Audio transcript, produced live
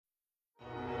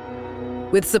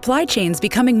With supply chains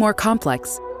becoming more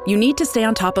complex, you need to stay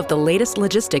on top of the latest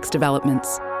logistics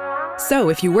developments. So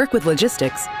if you work with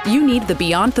logistics, you need the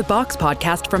Beyond the Box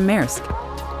podcast from Maersk.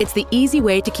 It's the easy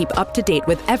way to keep up to date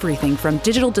with everything from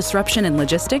digital disruption in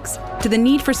logistics to the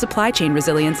need for supply chain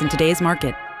resilience in today's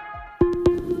market.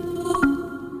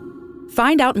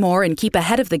 Find out more and keep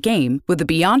ahead of the game with the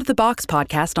Beyond the Box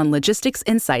podcast on logistics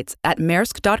insights at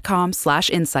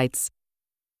maersk.com/insights.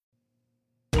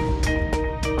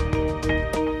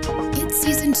 It's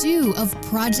season 2 of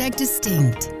Project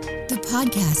Distinct, the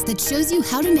podcast that shows you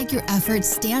how to make your efforts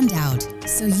stand out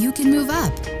so you can move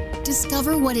up.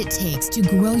 Discover what it takes to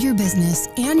grow your business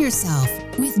and yourself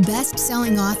with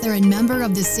best-selling author and member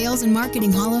of the Sales and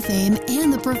Marketing Hall of Fame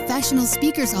and the Professional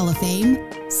Speakers Hall of Fame,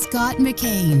 Scott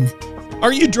McKain.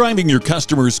 Are you driving your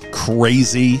customers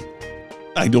crazy?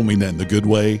 I don't mean that in the good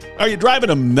way. Are you driving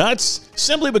them nuts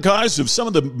simply because of some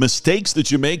of the mistakes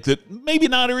that you make that maybe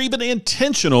not are even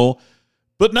intentional,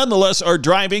 but nonetheless are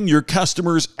driving your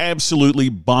customers absolutely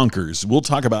bonkers? We'll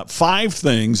talk about 5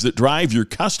 things that drive your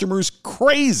customers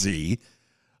crazy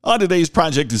on today's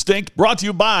Project Distinct, brought to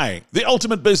you by the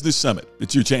Ultimate Business Summit.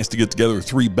 It's your chance to get together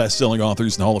 3 best-selling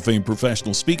authors and Hall of Fame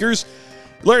professional speakers.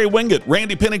 Larry Winget,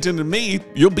 Randy Pennington, and me.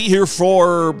 You'll be here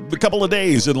for a couple of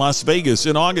days in Las Vegas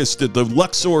in August at the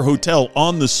Luxor Hotel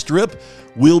on the Strip.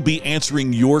 We'll be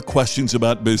answering your questions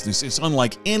about business. It's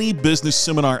unlike any business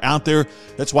seminar out there.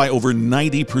 That's why over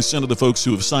 90% of the folks who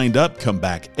have signed up come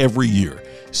back every year.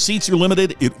 Seats are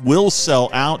limited. It will sell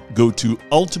out. Go to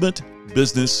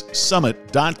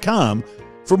ultimatebusinesssummit.com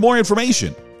for more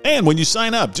information. And when you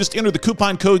sign up, just enter the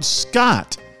coupon code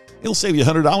SCOTT. It'll save you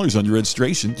 $100 on your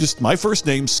registration. Just my first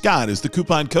name, Scott, is the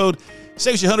coupon code.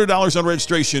 Saves you $100 on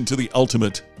registration to the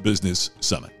Ultimate Business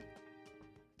Summit.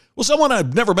 Well, someone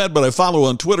I've never met but I follow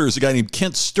on Twitter is a guy named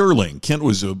Kent Sterling. Kent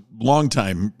was a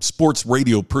longtime sports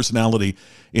radio personality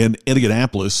in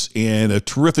Indianapolis and a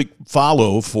terrific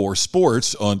follow for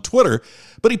sports on Twitter.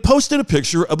 But he posted a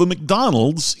picture of a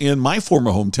McDonald's in my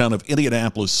former hometown of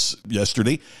Indianapolis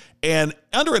yesterday. And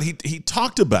under it, he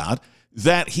talked about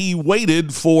that he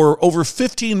waited for over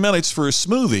 15 minutes for a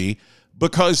smoothie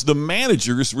because the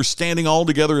managers were standing all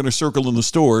together in a circle in the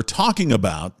store talking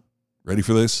about, ready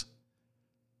for this,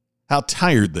 how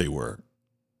tired they were.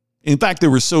 In fact, they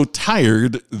were so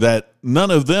tired that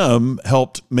none of them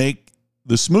helped make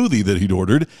the smoothie that he'd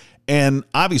ordered. And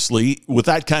obviously, with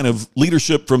that kind of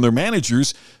leadership from their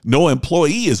managers, no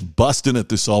employee is busting it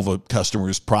to solve a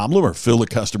customer's problem or fill a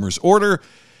customer's order.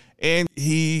 And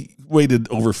he waited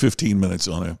over 15 minutes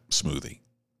on a smoothie.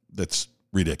 That's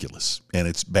ridiculous. And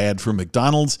it's bad for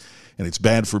McDonald's, and it's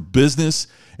bad for business,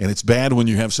 and it's bad when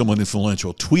you have someone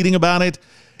influential tweeting about it.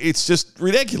 It's just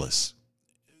ridiculous.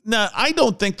 Now, I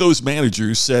don't think those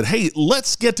managers said, hey,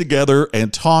 let's get together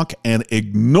and talk and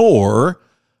ignore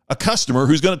a customer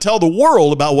who's going to tell the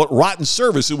world about what rotten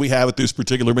service that we have at this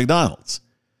particular McDonald's.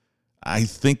 I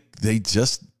think they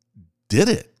just did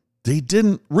it. They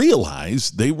didn't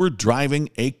realize they were driving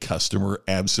a customer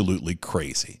absolutely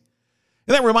crazy.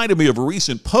 And that reminded me of a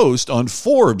recent post on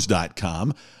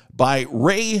Forbes.com by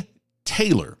Ray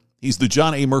Taylor. He's the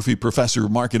John A. Murphy Professor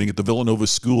of Marketing at the Villanova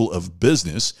School of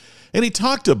Business. And he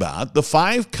talked about the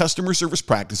 5 customer service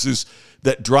practices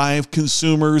that drive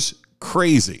consumers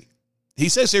crazy. He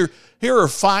says here are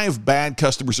 5 bad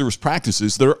customer service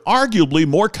practices that are arguably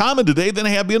more common today than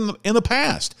they have been in the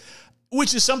past,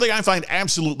 which is something I find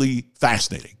absolutely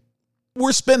fascinating.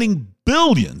 We're spending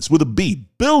billions, with a B,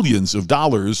 billions of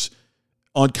dollars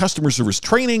on customer service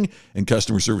training and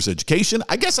customer service education.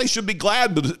 I guess I should be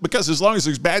glad because as long as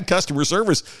there's bad customer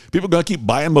service, people are going to keep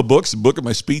buying my books and booking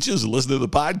my speeches and listening to the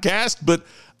podcast. But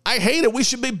I hate it. We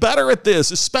should be better at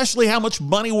this, especially how much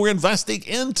money we're investing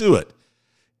into it.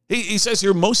 He says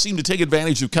here, most seem to take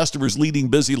advantage of customers leading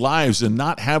busy lives and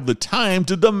not have the time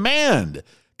to demand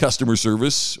customer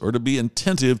service or to be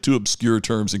attentive to obscure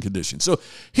terms and conditions. So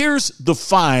here's the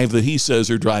 5 that he says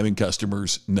are driving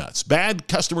customers nuts. Bad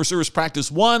customer service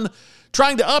practice 1,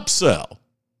 trying to upsell,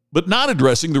 but not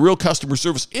addressing the real customer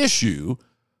service issue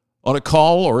on a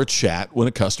call or a chat when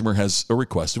a customer has a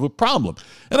request of a problem.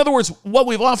 In other words, what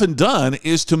we've often done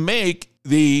is to make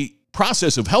the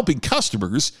process of helping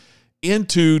customers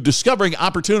into discovering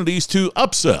opportunities to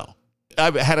upsell.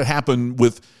 I've had it happen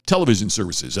with television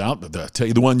services out. I'll tell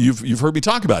you the one you've heard me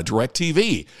talk about,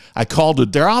 DirecTV. I called to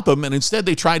drop them, and instead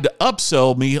they tried to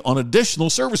upsell me on additional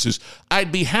services.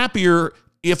 I'd be happier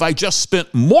if I just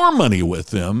spent more money with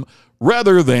them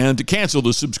rather than to cancel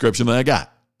the subscription that I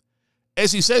got.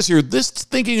 As he says here, this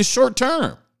thinking is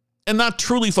short-term and not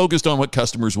truly focused on what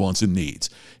customers' wants and needs.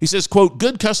 He says, quote,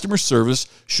 good customer service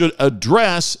should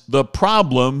address the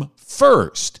problem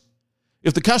first.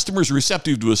 If the customer is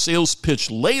receptive to a sales pitch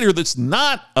later, that's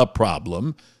not a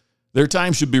problem. Their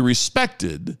time should be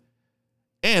respected,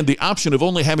 and the option of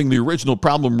only having the original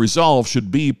problem resolved should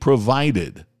be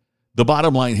provided. The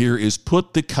bottom line here is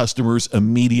put the customer's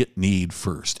immediate need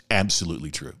first. Absolutely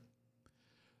true.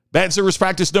 Bad service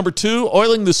practice number 2,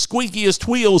 oiling the squeakiest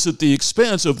wheels at the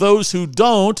expense of those who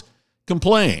don't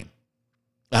complain.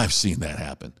 I've seen that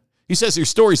happen. He says there's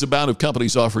stories about of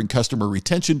companies offering customer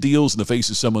retention deals in the face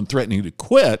of someone threatening to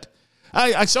quit.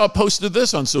 I saw a post of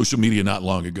this on social media not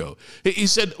long ago. He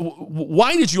said,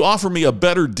 why did you offer me a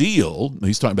better deal?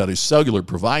 He's talking about his cellular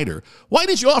provider. Why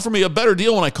did you offer me a better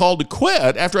deal when I called to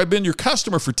quit after I've been your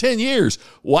customer for 10 years?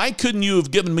 Why couldn't you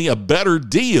have given me a better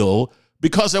deal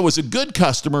because I was a good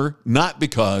customer, not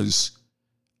because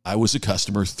I was a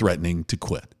customer threatening to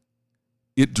quit?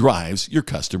 It drives your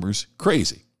customers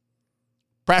crazy.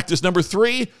 Practice number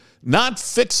 3, not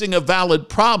fixing a valid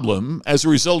problem as a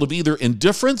result of either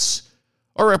indifference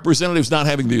or representatives not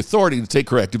having the authority to take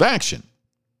corrective action.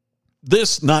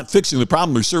 This not fixing the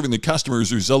problem or serving the customer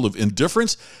as a result of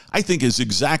indifference, I think, is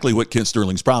exactly what Kent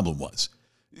Sterling's problem was.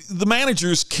 The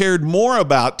managers cared more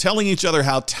about telling each other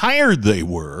how tired they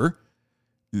were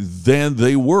than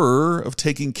they were of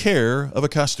taking care of a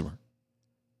customer.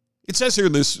 It says here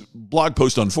in this blog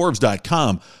post on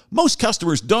Forbes.com, most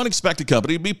customers don't expect a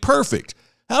company to be perfect.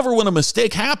 However, when a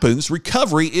mistake happens,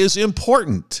 recovery is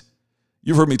important.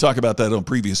 You've heard me talk about that on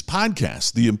previous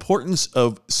podcasts. The importance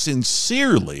of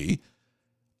sincerely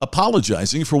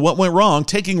apologizing for what went wrong,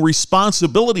 taking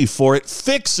responsibility for it,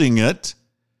 fixing it,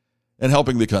 and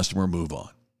helping the customer move on.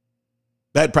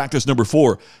 Bad practice number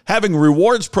 4, having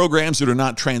rewards programs that are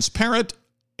not transparent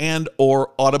and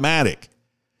or automatic.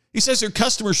 He says their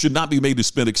customers should not be made to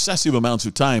spend excessive amounts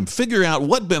of time figuring out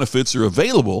what benefits are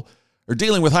available or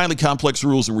dealing with highly complex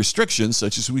rules and restrictions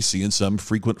such as we see in some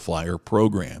frequent flyer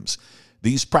programs.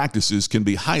 These practices can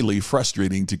be highly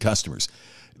frustrating to customers.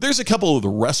 There's a couple of the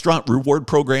restaurant reward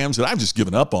programs that I've just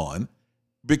given up on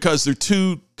because they're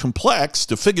too complex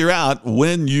to figure out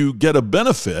when you get a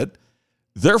benefit.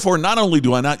 Therefore, not only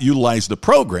do I not utilize the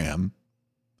program,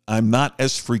 I'm not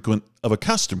as frequent of a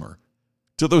customer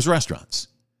to those restaurants.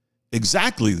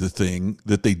 Exactly the thing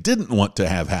that they didn't want to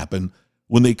have happen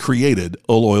when they created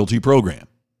a loyalty program.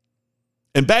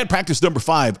 And bad practice number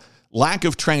 5, lack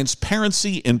of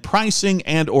transparency in pricing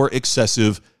and or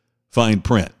excessive fine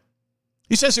print.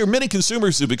 He says there are many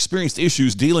consumers who have experienced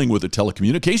issues dealing with a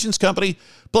telecommunications company,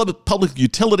 public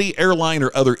utility, airline,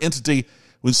 or other entity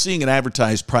when seeing an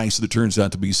advertised price that turns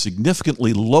out to be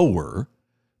significantly lower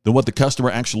than what the customer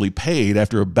actually paid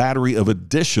after a battery of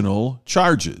additional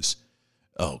charges.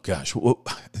 Oh, gosh,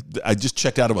 I just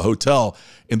checked out of a hotel,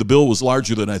 and the bill was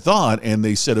larger than I thought, and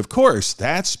they said, of course,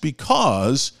 that's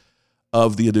because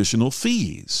of the additional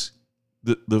fees.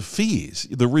 The fees,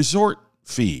 the resort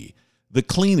fee, the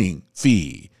cleaning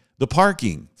fee, the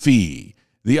parking fee,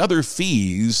 the other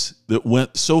fees that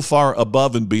went so far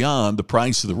above and beyond the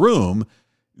price of the room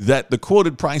that the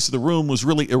quoted price of the room was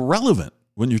really irrelevant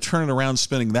when you're turning around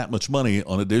spending that much money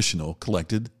on additional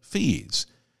collected fees.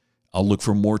 I'll look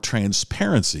for more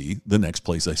transparency the next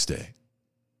place I stay.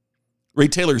 Ray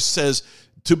Taylor says,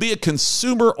 to be a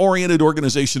consumer-oriented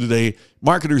organization today,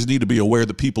 marketers need to be aware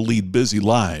that people lead busy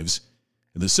lives,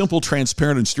 and the simple,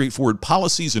 transparent, and straightforward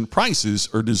policies and prices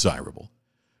are desirable.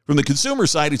 From the consumer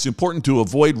side, it's important to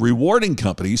avoid rewarding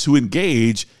companies who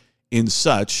engage in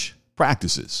such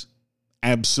practices.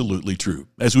 Absolutely true.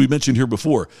 As we mentioned here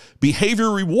before,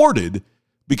 behavior rewarded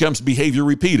becomes behavior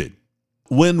repeated.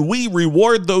 When we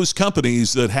reward those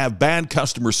companies that have bad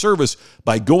customer service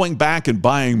by going back and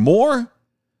buying more,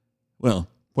 well,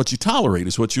 what you tolerate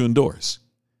is what you endorse.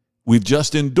 We've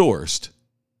just endorsed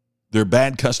their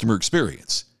bad customer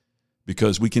experience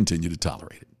because we continue to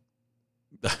tolerate it.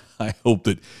 I hope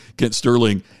that Kent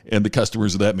Sterling and the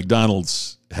customers of that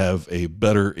McDonald's have a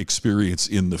better experience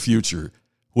in the future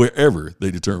wherever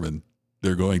they determine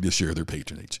they're going to share their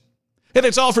patronage. Hey,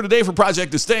 that's all for today for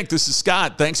Project Distinct. This is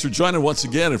Scott. Thanks for joining once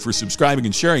again and for subscribing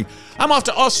and sharing. I'm off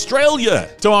to Australia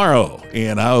tomorrow,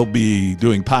 and I'll be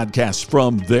doing podcasts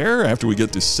from there after we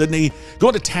get to Sydney.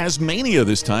 Going to Tasmania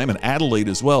this time and Adelaide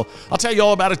as well. I'll tell you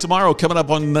all about it tomorrow. Coming up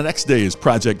on the next day is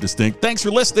Project Distinct. Thanks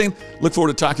for listening. Look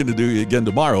forward to talking to you again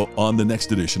tomorrow on the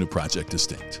next edition of Project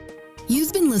Distinct.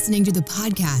 You've been listening to the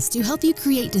podcast to help you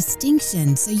create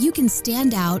distinction so you can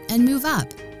stand out and move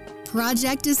up.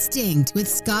 Project Distinct with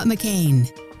Scott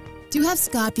McKain. To have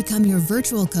Scott become your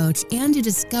virtual coach and to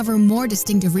discover more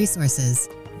distinctive resources,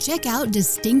 check out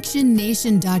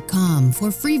DistinctionNation.com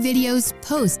for free videos,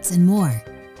 posts, and more.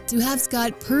 To have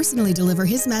Scott personally deliver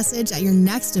his message at your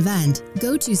next event,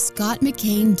 go to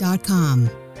ScottMcKain.com.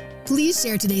 Please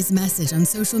share today's message on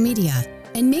social media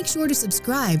and make sure to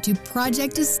subscribe to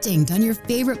Project Distinct on your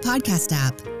favorite podcast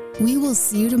app. We will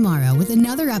see you tomorrow with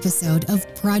another episode of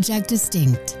Project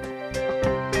Distinct.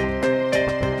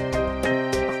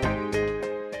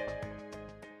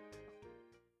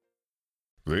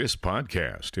 This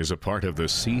podcast is a part of the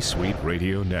C-Suite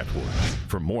Radio Network.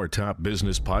 For more top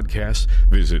business podcasts,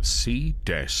 visit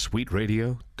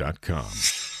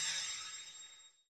c-suiteradio.com.